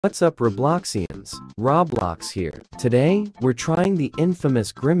What's up Robloxians? Roblox here. Today, we're trying the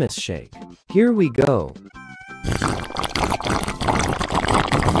infamous Grimace Shake. Here we go.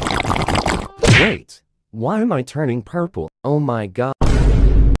 Wait, why am I turning purple? Oh my god.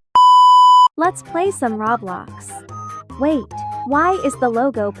 Let's play some Roblox. Wait, why is the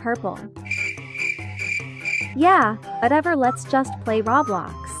logo purple? Yeah, whatever, let's just play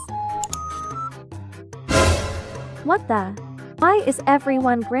Roblox. What the? Why is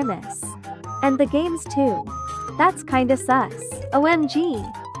everyone Grimace? And the games too. That's kinda sus. OMG.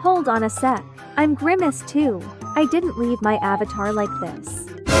 Hold on a sec. I'm Grimace too. I didn't leave my avatar like this.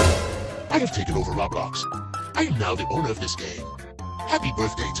 I have taken over Roblox. I am now the owner of this game. Happy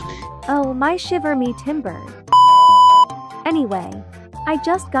birthday to me. Oh, my shiver me timber. Anyway, I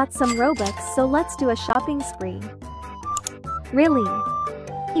just got some Robux, so let's do a shopping spree. Really?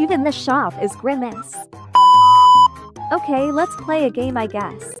 Even the shop is Grimace. Okay, let's play a game, I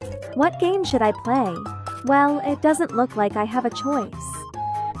guess. What game should I play? Well, it doesn't look like I have a choice.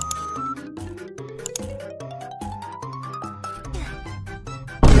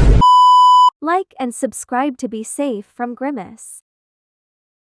 Like and subscribe to be safe from Grimace.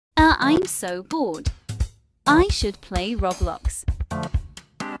 I'm so bored. I should play Roblox.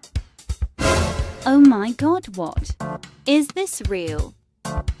 Oh my god, what? Is this real?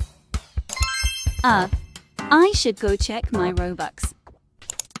 I should go check my Robux.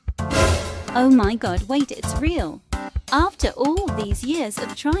 Oh my god, wait, it's real. After all these years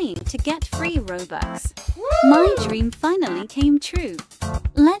of trying to get free Robux, my dream finally came true.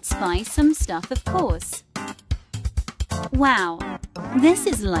 Let's buy some stuff, of course. Wow, this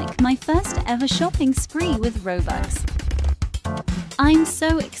is like my first ever shopping spree with Robux. I'm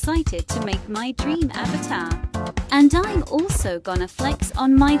so excited to make my dream avatar. And I'm also gonna flex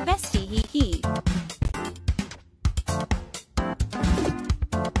on my bestie hee.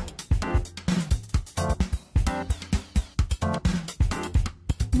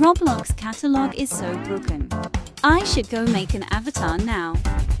 Roblox catalog is so broken. I should go make an avatar now.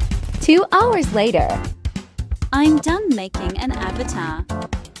 2 hours later. I'm done making an avatar.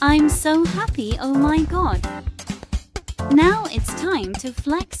 I'm so happy, oh my god. Now it's time to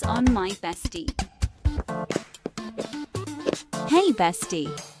flex on my bestie. Hey bestie,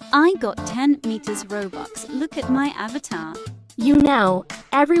 I got 10 meters Robux. Look at my avatar. You know,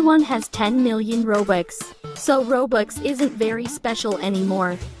 everyone has 10 million Robux, so Robux isn't very special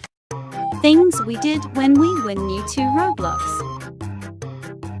anymore. Things we did when we were new to Roblox.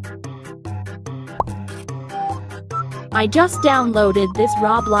 I just downloaded this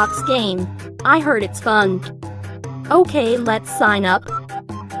Roblox game. I heard it's fun. Okay, let's sign up.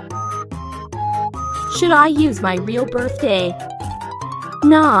 Should I use my real birthday?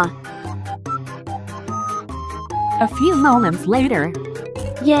 Nah. A few moments later.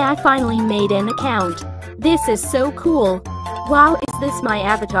 Yeah, I finally made an account. This is so cool. Wow, is this my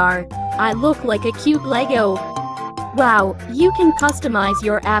avatar? I look like a cute Lego. Wow, you can customize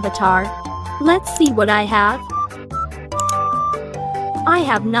your avatar. Let's see what I have. I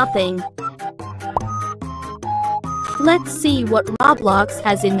have nothing. Let's see what Roblox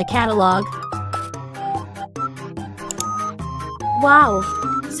has in the catalog. Wow,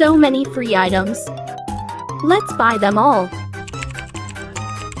 so many free items. Let's buy them all.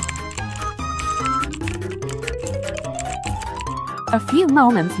 A few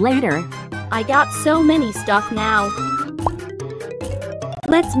moments later. I got so many stuff now.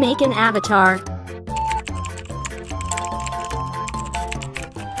 Let's make an avatar.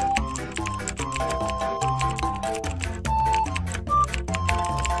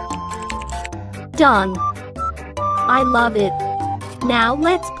 Done. I love it. Now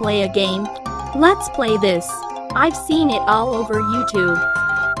let's play a game. Let's play this. I've seen it all over YouTube.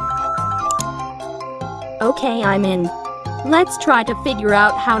 Okay, I'm in. Let's try to figure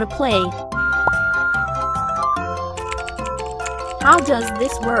out how to play. How does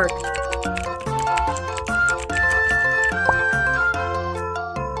this work?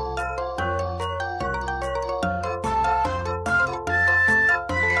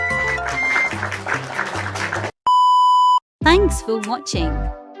 Thanks for watching.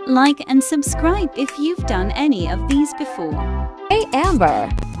 Like and subscribe if you've done any of these before. Hey Amber,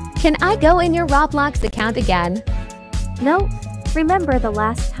 can I go in your Roblox account again? No, remember the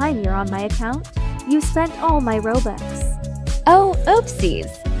last time you're on my account? You spent all my Robux. Oh, oopsies.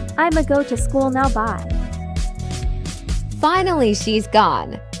 I'ma go to school now, bye. Finally, she's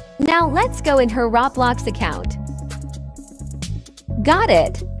gone. Now let's go in her Roblox account. Got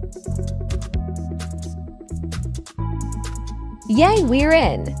it. Yay, we're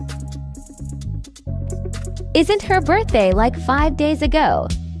in. Isn't her birthday like 5 days ago?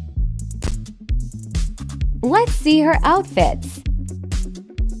 Let's see her outfits.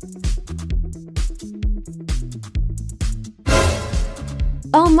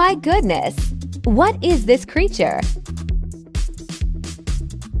 Oh my goodness! What is this creature?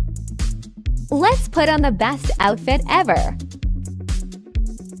 Let's put on the best outfit ever.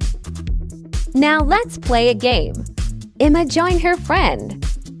 Now let's play a game. Emma joined her friend.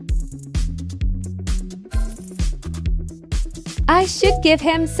 I should give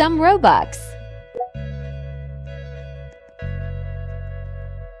him some Robux.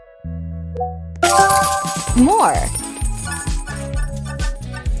 More.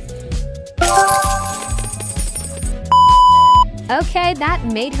 Okay, that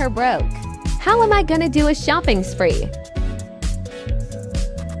made her broke. How am I gonna do a shopping spree?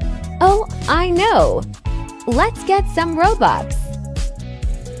 Oh, I know! Let's get some Robux.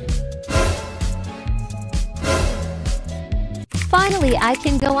 Finally, I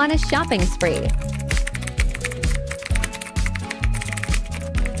can go on a shopping spree.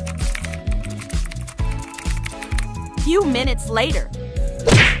 Few minutes later.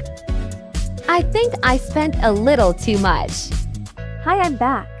 I think I spent a little too much. Hi, I'm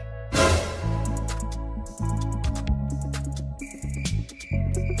back.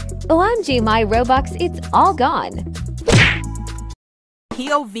 OMG, my Robux, it's all gone.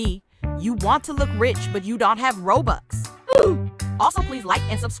 POV, you want to look rich, but you don't have Robux. Also, please like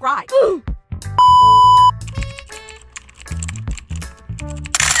and subscribe.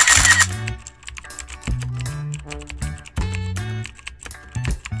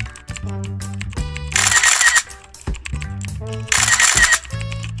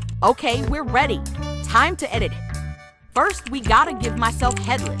 Okay, we're ready. Time to edit it. First, we gotta give myself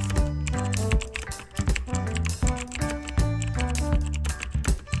headless.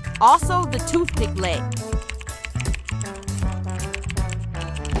 Also, the toothpick leg.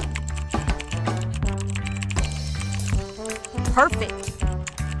 Perfect.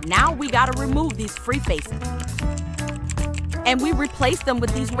 Now we gotta remove these free faces. And we replace them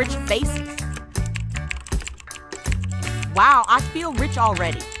with these rich faces. Wow, I feel rich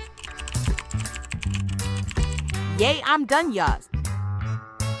already. Yay, I'm done, y'all.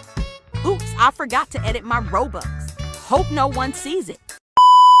 Oops, I forgot to edit my Robux. Hope no one sees it.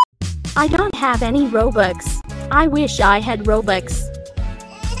 I don't have any Robux. I wish I had Robux.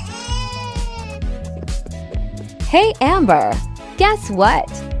 Hey Amber, guess what?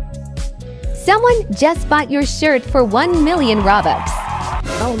 Someone just bought your shirt for 1 million Robux.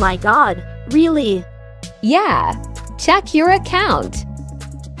 Oh my god, really? Yeah, check your account.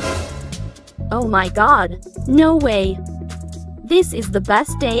 Oh my god, no way. This is the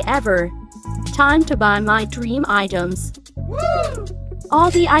best day ever. Time to buy my dream items. Woo! All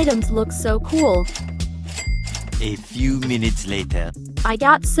the items look so cool. A few minutes later. I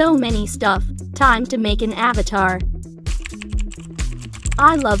got so many stuff. Time to make an avatar.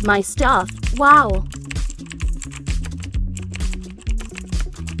 I love my stuff. Wow.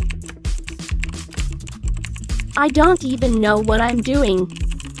 I don't even know what I'm doing.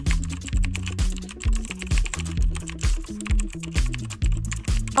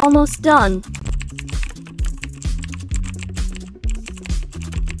 Almost done.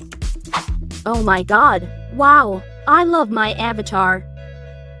 Oh my god. Wow. I love my avatar.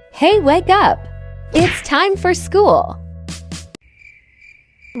 Hey, wake up. It's time for school.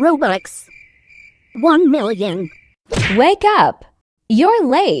 Robux. 1 million. Wake up. You're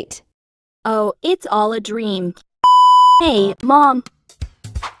late. Oh, it's all a dream. Hey, Mom.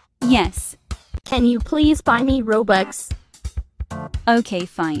 Yes. Can you please buy me Robux? Okay,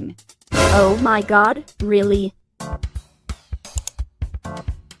 fine. Oh my god, really?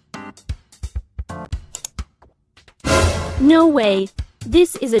 No way.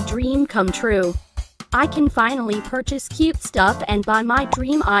 This is a dream come true. I can finally purchase cute stuff and buy my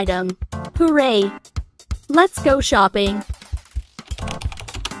dream item. Hooray! Let's go shopping.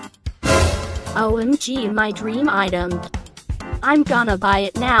 OMG, my dream item. I'm gonna buy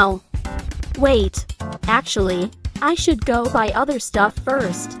it now. Wait, actually, I should go buy other stuff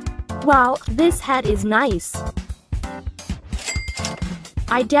first. Wow, this hat is nice.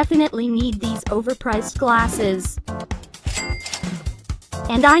 I definitely need these overpriced glasses.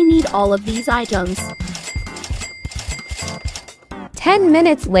 And I need all of these items. 10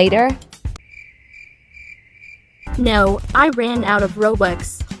 minutes later. No, I ran out of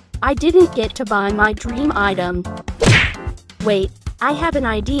Robux. I didn't get to buy my dream item. Wait, I have an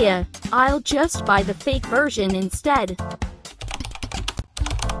idea. I'll just buy the fake version instead.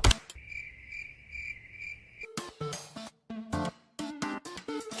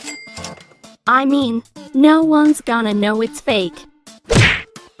 I mean, no one's gonna know it's fake.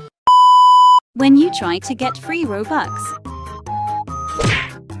 when you try to get free Robux.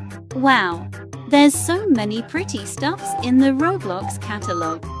 Wow, there's so many pretty stuffs in the Roblox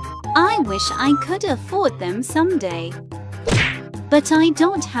catalog. I wish I could afford them someday. But I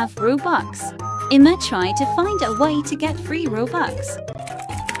don't have Robux. I'ma try to find a way to get free Robux.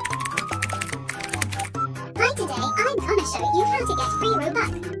 Hi, today I'm gonna show you how to get free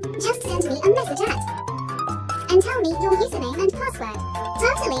Robux. Just send me a message at and tell me your username and password.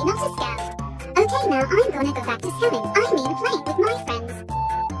 Totally not a scam. Okay, now I'm gonna go back to scamming. I mean playing with my friends.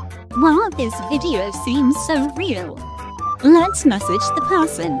 Wow, this video seems so real. Let's message the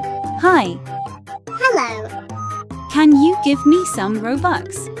person. Hi. Hello. Can you give me some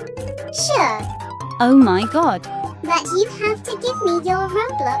Robux? Sure. Oh my god. But you have to give me your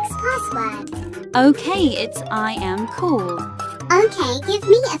Roblox password. Okay, it's I am cool. Okay, give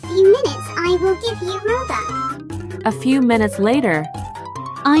me a few minutes. I will give you Robux. A few minutes later.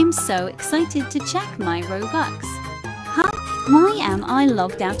 I'm so excited to check my Robux. Huh? Why am I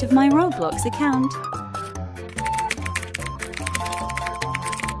logged out of my Roblox account?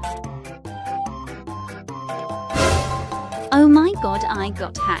 Oh my god, I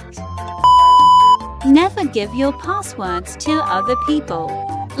got hacked. Never give your passwords to other people.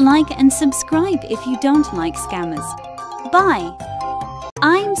 Like and subscribe if you don't like scammers. Bye.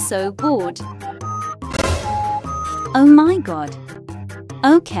 I'm so bored. Oh my god.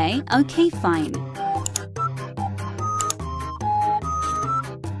 Okay, fine.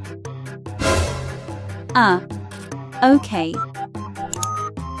 Okay.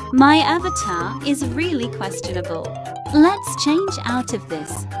 My avatar is really questionable. Let's change out of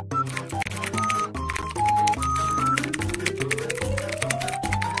this.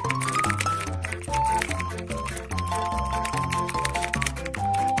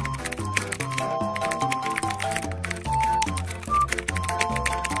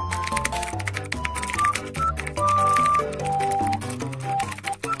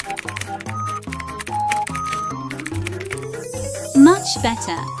 Much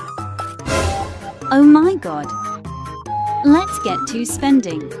better. Oh my god. Let's get to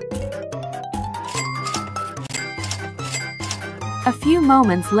spending. A few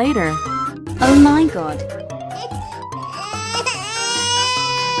moments later. Oh my god.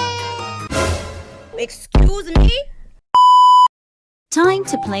 Excuse me? Time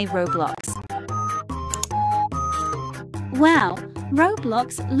to play Roblox. Wow,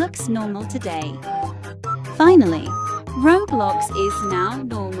 Roblox looks normal today. Finally, Roblox is now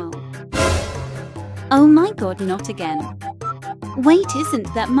normal. Oh my god, not again. Wait, isn't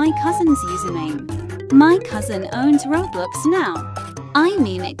that my cousin's username? My cousin owns Roblox now. I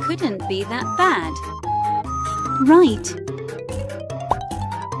mean, it couldn't be that bad. Right.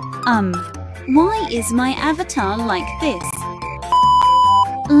 Why is my avatar like this?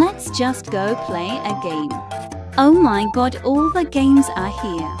 Let's just go play a game. Oh my god, all the games are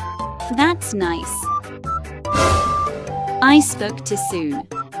here. That's nice. I spoke too soon.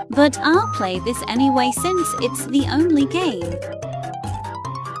 But I'll play this anyway since it's the only game.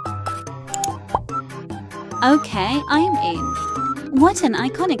 Okay, I'm in. What an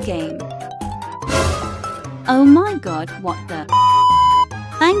iconic game. Oh my god, what the?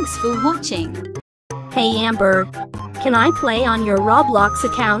 Thanks for watching. Hey Amber, can I play on your Roblox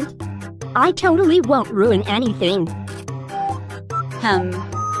account? I totally won't ruin anything.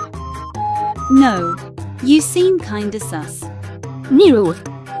 No. You seem kinda sus. New.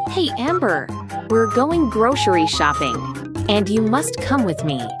 Hey Amber, we're going grocery shopping, and you must come with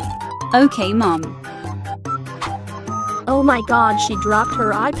me. Okay, Mom. Oh my god, she dropped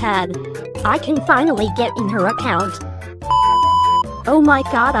her iPad. I can finally get in her account. Oh my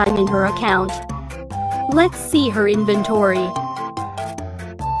god, I'm in her account. Let's see her inventory.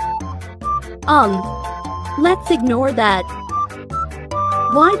 Let's ignore that.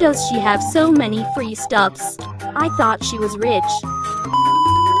 Why does she have so many free stuffs? I thought she was rich.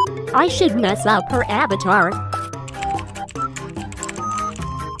 I should mess up her avatar.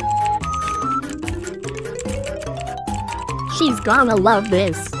 She's gonna love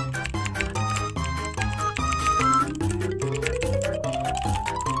this.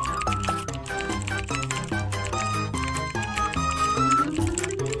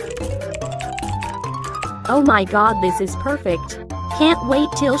 Oh my god, this is perfect. Can't wait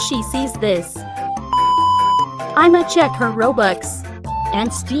till she sees this. I'ma check her Robux.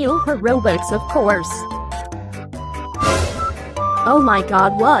 And steal her Robux, of course. Oh my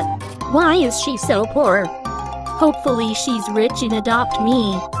god, what? Why is she so poor? Hopefully she's rich and adopt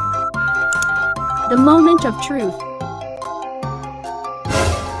me. The moment of truth.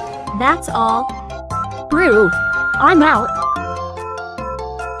 That's all. Brew, I'm out.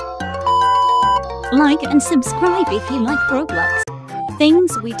 Like and subscribe if you like Roblox.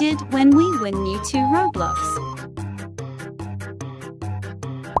 Things we did when we were new to Roblox.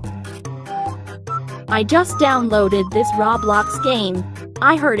 I just downloaded this Roblox game.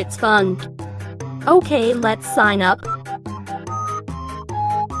 I heard it's fun. Okay, let's sign up.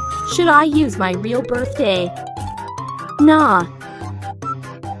 Should I use my real birthday? Nah.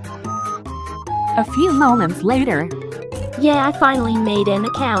 A few moments later. Yeah, I finally made an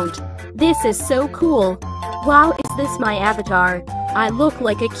account. This is so cool. Wow, is this my avatar? I look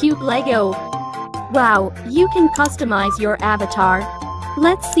like a cute Lego. Wow, you can customize your avatar.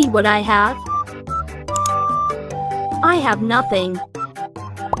 Let's see what I have. I have nothing.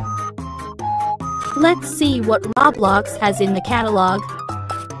 Let's see what Roblox has in the catalog.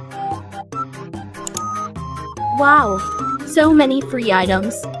 Wow, so many free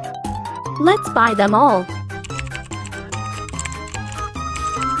items. Let's buy them all.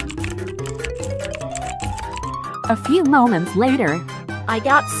 A few moments later. I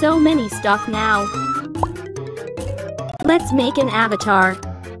got so many stuff now. Let's make an avatar.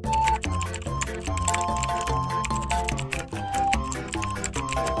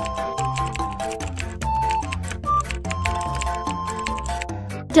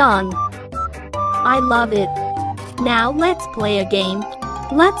 Done. I love it. Now let's play a game.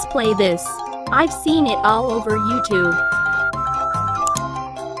 Let's play this. I've seen it all over YouTube.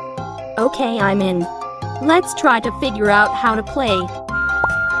 Okay, I'm in. Let's try to figure out how to play.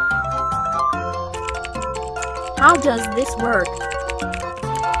 How does this work?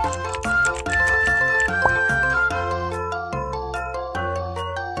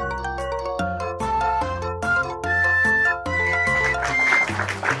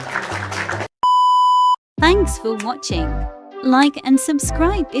 Thanks for watching. Like and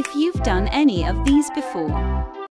subscribe if you've done any of these before.